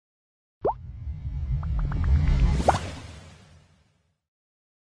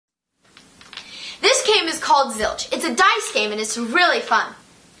called Zilch. It's a dice game and it's really fun.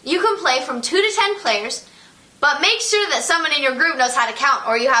 You can play from 2 to 10 players, but make sure that someone in your group knows how to count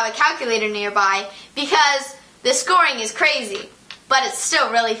or you have a calculator nearby because the scoring is crazy, but it's still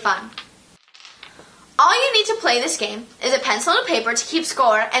really fun. All you need to play this game is a pencil and a paper to keep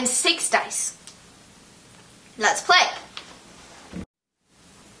score and 6 dice. Let's play.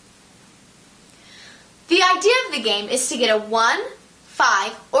 The idea of the game is to get a 1,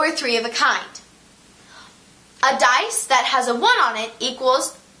 5, or a 3 of a kind. A dice that has a 1 on it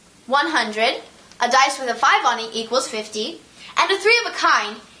equals 100, a dice with a 5 on it equals 50, and a 3 of a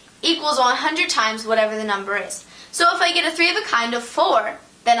kind equals 100 times whatever the number is. So if I get a 3 of a kind of 4,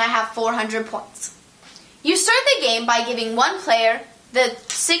 then I have 400 points. You start the game by giving one player the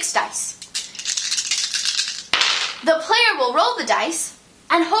 6 dice. The player will roll the dice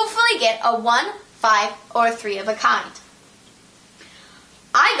and hopefully get a 1, 5, or a 3 of a kind.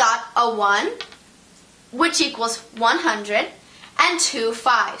 I got a 1, which equals 100, and 2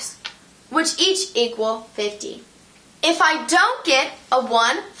 5s, which each equal 50. If I don't get a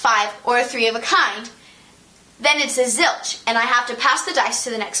 1, 5, or a 3 of a kind, then it's a zilch, and I have to pass the dice to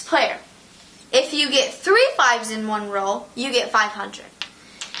the next player. If you get 3 5s in one roll, you get 500.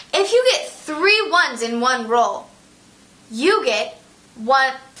 If you get 3 1s in one roll, you get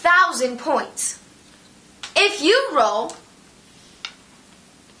 1,000 points. If you roll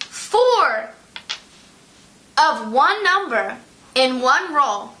 4 of one number in one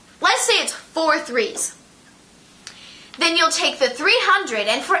roll, let's say it's 4 3s, then you'll take the 300,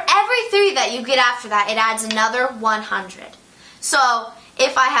 and for every 3 that you get after that, it adds another 100. So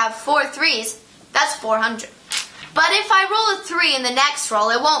if I have 4 3s, that's 400. But if I roll a 3 in the next roll,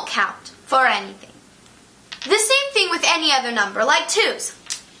 it won't count for anything. The same thing with any other number, like 2s.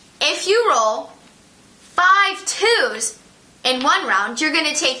 If you roll 5 2s in one round, you're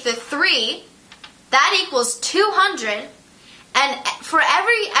going to take the 3, that equals 200, and for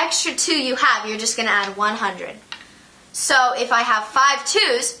every extra 2 you have, you're just going to add 100. So if I have 5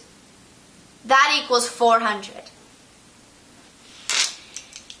 2s, that equals 400.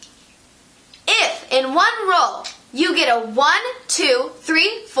 If in one roll you get a 1, 2,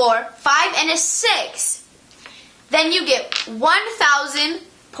 3, 4, 5, and a 6, then you get 1,000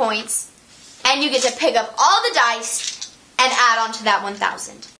 points, and you get to pick up all the dice and add on to that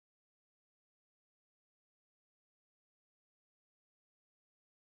 1,000.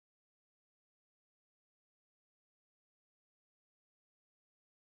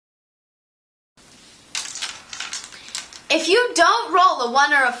 If you don't roll a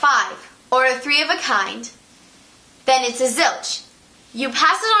 1 or a 5, or a 3 of a kind, then it's a zilch. You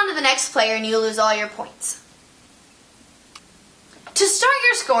pass it on to the next player and you lose all your points. To start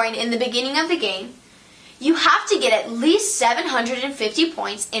your scoring in the beginning of the game, you have to get at least 750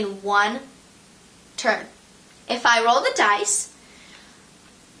 points in one turn. If I roll the dice,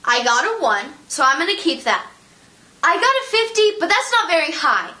 I got a 1, so I'm going to keep that. I got a 50, but that's not very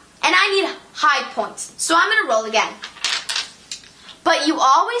high, and I need high points, so I'm going to roll again. But you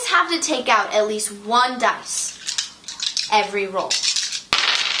always have to take out at least 1 dice every roll.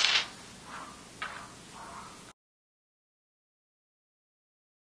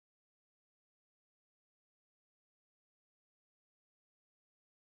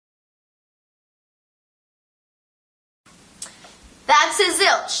 That's a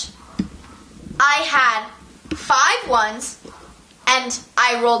zilch. I had 5 1s and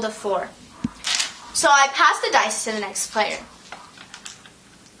I rolled a 4. So I passed the dice to the next player.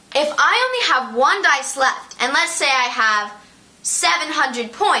 If I only have 1 dice left, and let's say I have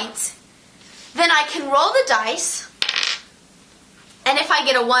 700 points, then I can roll the dice, and if I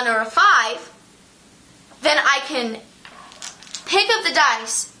get a 1 or a 5, then I can pick up the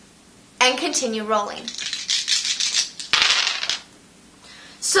dice and continue rolling.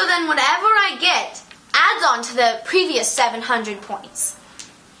 So then whatever I get adds on to the previous 700 points.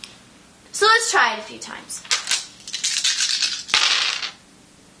 So let's try it a few times.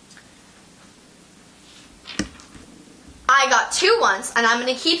 I got 2 1s, and I'm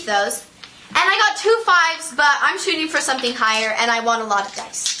going to keep those. And I got 2 5s, but I'm shooting for something higher, and I want a lot of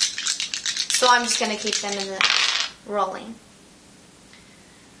dice. So I'm just going to keep them in the rolling.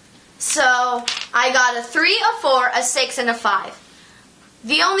 So I got a 3, a 4, a 6, and a 5.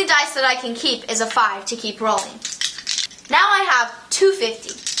 The only dice that I can keep is a 5 to keep rolling. Now I have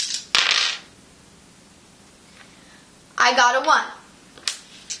 250. I got a 1.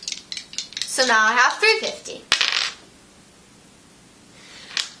 So now I have 350.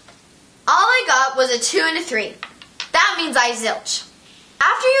 All I got was a 2 and a 3. That means I zilch.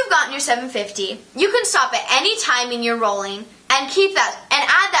 After you've gotten your 750, you can stop at any time in your rolling and keep that and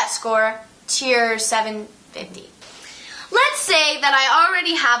add that score to your 7 50. Let's say that I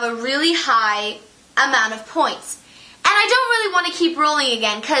already have a really high amount of points. And I don't really want to keep rolling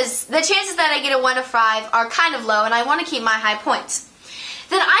again because the chances that I get a 1 to 5 are kind of low and I want to keep my high points.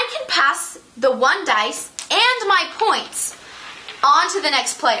 Then I can pass the 1 dice and my points on to the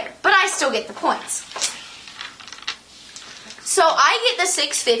next player, but I still get the points. So I get the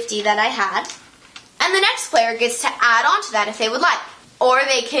 650 that I had, and the next player gets to add on to that if they would like. Or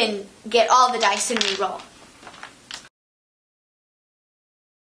they can get all the dice and re-roll.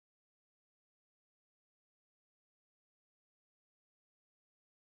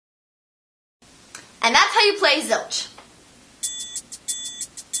 And that's how you play Zilch.